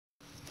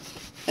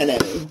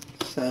Hello.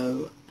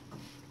 So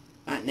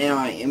right now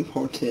I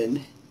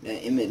imported the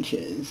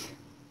images.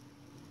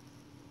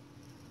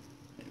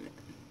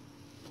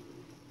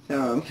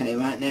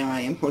 Right now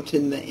I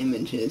imported the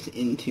images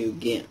into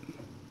Gimp.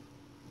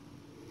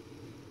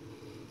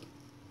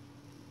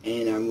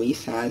 And I'm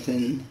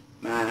resizing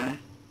my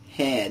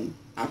head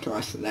after I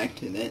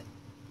selected it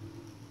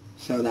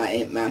so that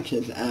it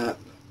matches up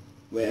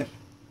with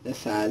the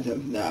size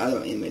of the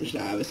other image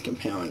that I was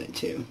comparing it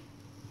to.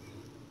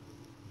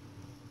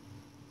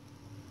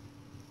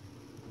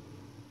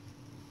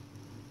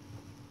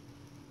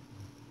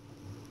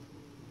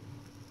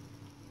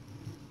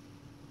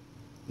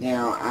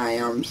 Now I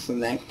am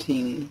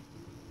selecting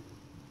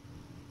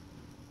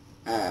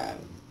a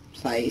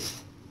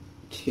place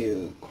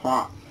to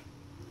crop.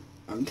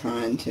 I'm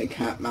trying to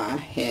cut my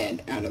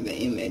head out of the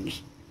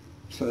image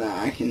so that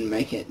I can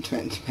make it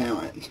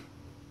transparent.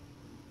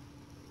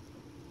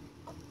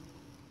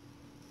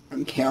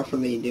 I'm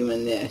carefully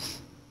doing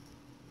this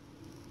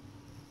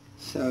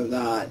so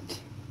that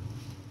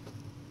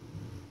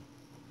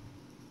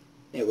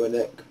it would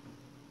look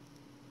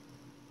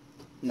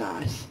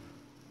nice.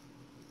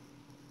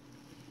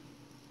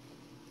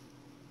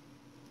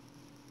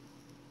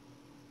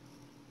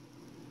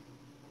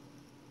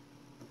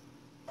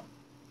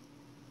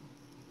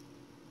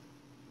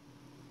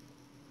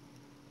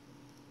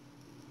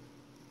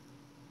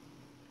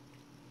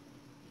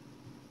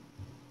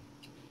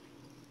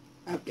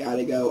 I've got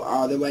to go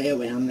all the way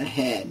around the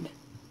head.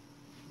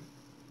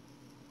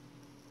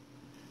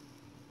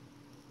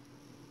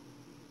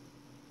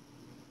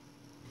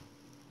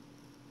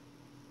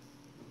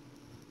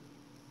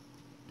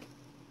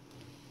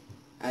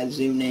 I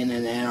zoom in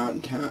and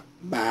out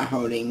by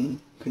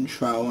holding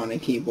Control on the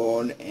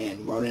keyboard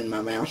and rolling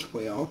my mouse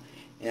wheel,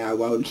 and I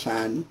roll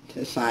side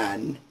to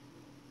side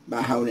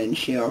by holding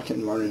Shift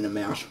and rolling the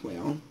mouse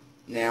wheel.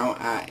 Now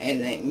I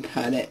edit and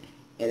cut it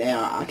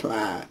out after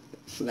I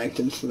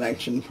selected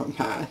selection from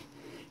path,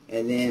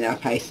 and then I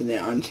pasted it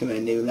onto a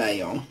new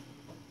layer.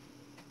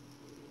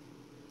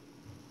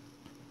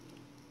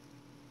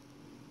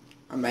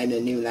 I made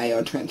a new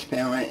layer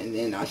transparent and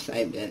then I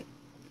saved it.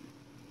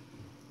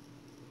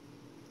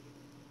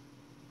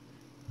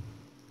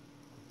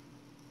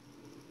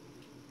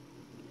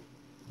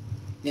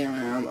 Now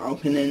I'm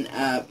opening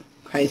up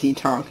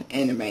Crazytalk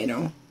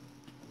Animator.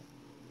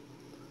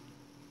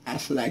 I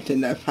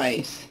selected the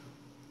face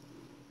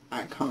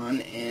icon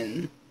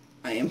and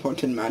I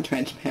imported my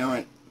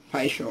transparent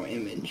facial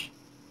image.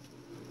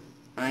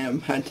 I am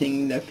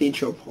putting the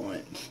feature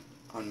points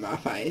on my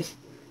face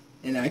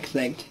and I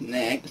clicked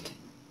next.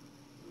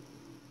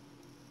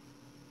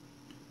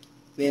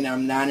 Then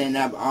I'm lining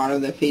up all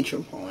of the feature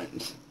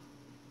points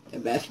the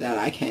best that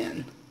I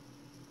can.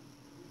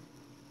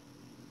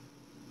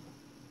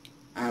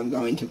 I'm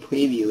going to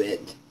preview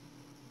it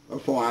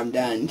before I'm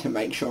done to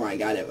make sure I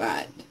got it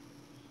right.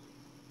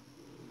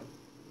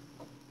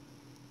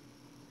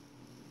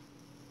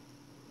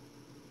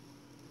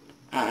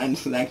 I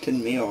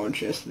unselected mirror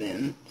just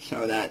then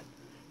so that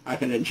I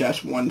could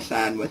adjust one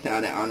side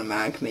without it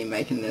automatically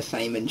making the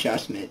same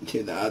adjustment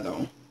to the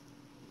other.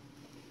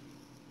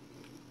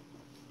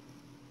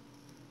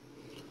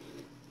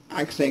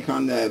 I click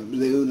on the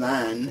blue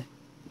line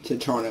to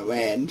turn it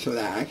red so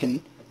that I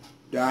can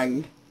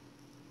drag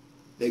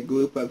the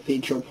group of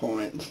feature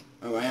points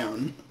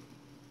around.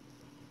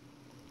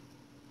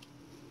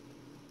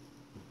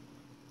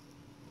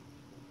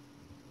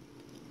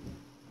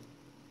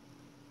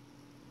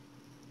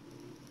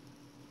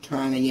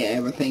 Trying to get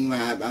everything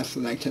right by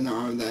selecting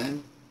all of the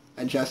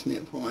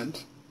adjustment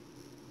points.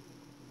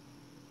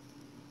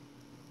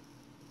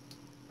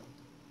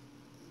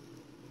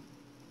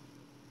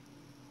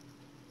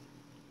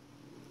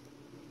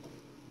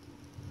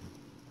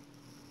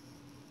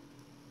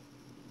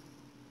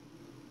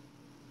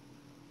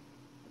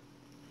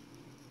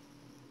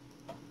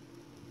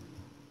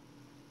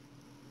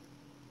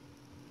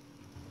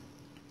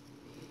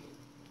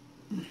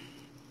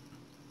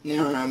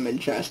 Now I'm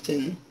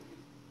adjusting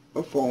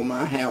before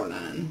my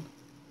hairline.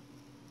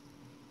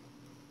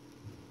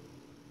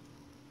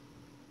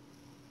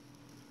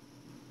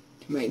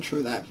 To make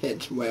sure that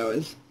fits well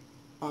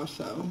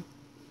also.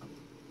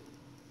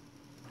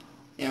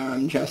 Now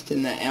I'm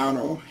adjusting the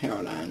outer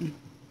hairline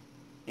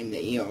and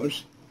the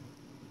ears.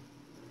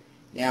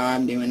 Now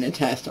I'm doing a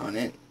test on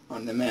it,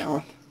 on the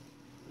mouth.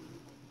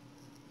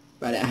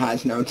 But it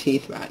has no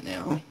teeth right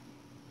now.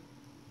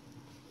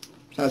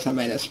 Plus I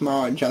made a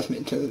small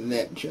adjustment to the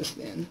lip just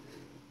then,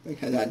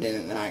 because I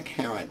didn't like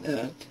how it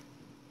looked.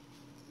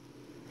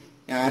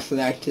 Now I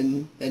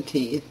selected the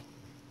teeth,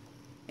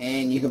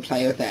 and you can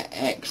play with that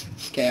X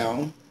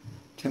scale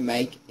to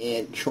make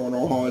it shorter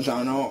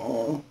horizontal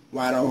or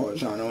wider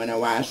horizontal, and a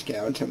Y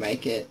scale to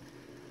make it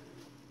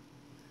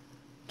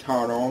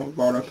taller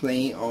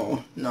vertically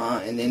or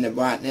not, and then the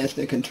brightness,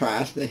 the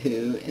contrast, the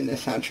hue, and the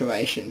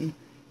saturation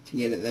to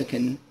get it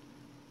looking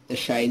the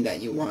shade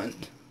that you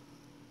want.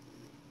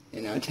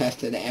 And I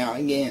tested it out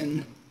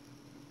again.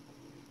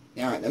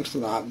 Now it looks a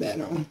lot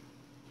better.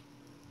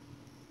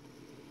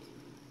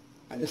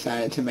 I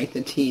decided to make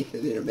the teeth a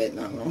little bit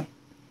longer.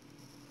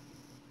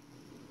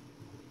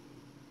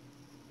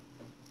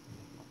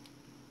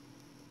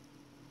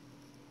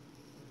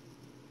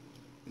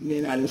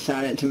 Then I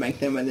decided to make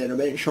them a little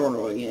bit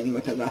shorter again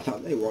because I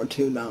thought they were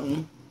too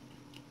long.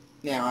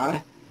 Now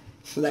I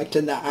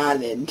selected the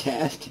eyelid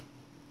test.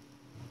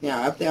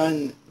 Now up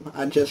there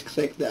I just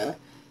clicked the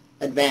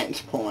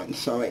advanced points,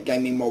 so it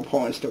gave me more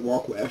points to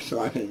work with so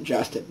I could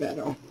adjust it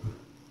better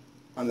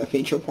on the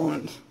feature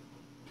points.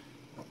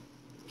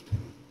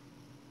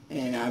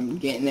 And I'm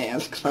getting it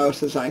as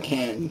close as I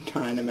can,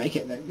 trying to make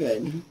it look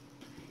good.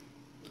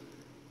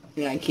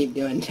 And I keep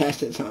doing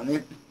tests on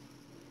it.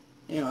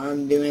 You know,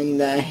 I'm doing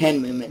the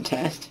head movement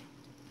test.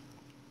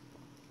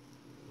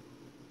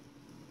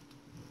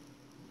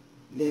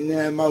 Then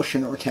the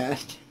emotional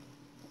test.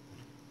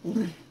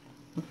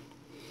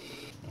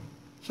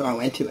 So I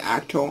went to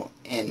actual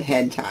and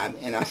head type,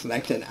 and I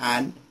selected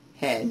add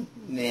head.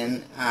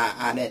 Then I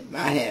added my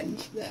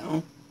heads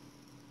there.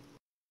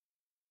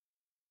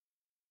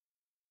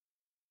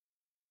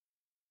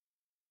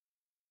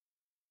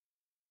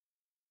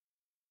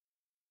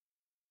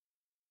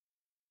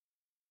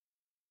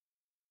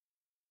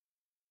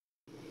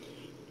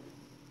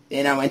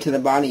 Then I went to the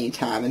body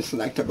tab and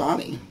select a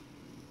body.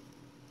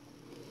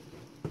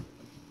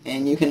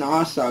 And you can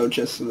also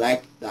just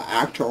select the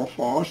actual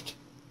first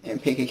and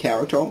pick a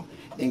character.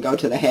 Then go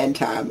to the head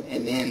tab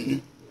and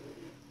then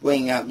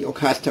bring up your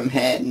custom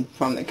head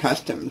from the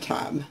custom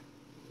tab.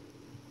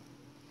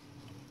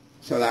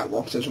 So that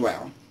works as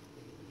well.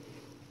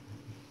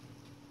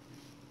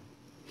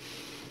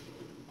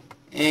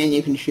 And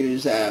you can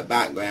choose a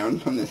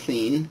background from the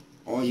scene,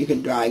 or you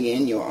can drag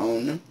in your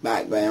own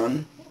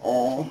background,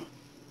 or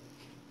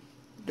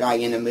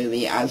drag in a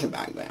movie as a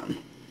background.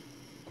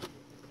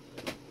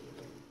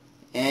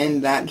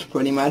 And that's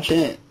pretty much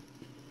it.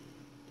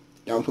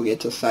 Don't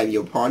forget to save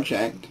your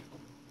project.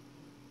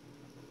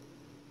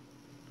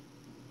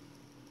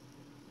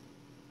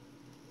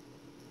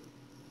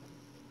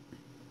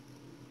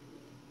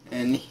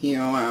 And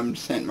here I'm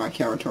setting my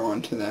character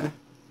onto the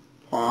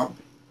prop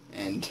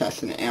and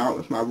testing it out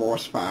with my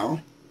voice file.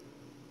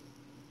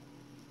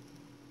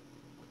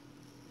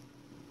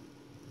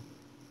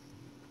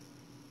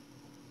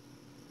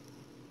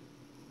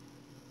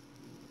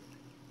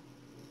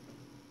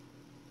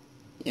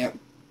 Yep,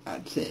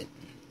 that's it.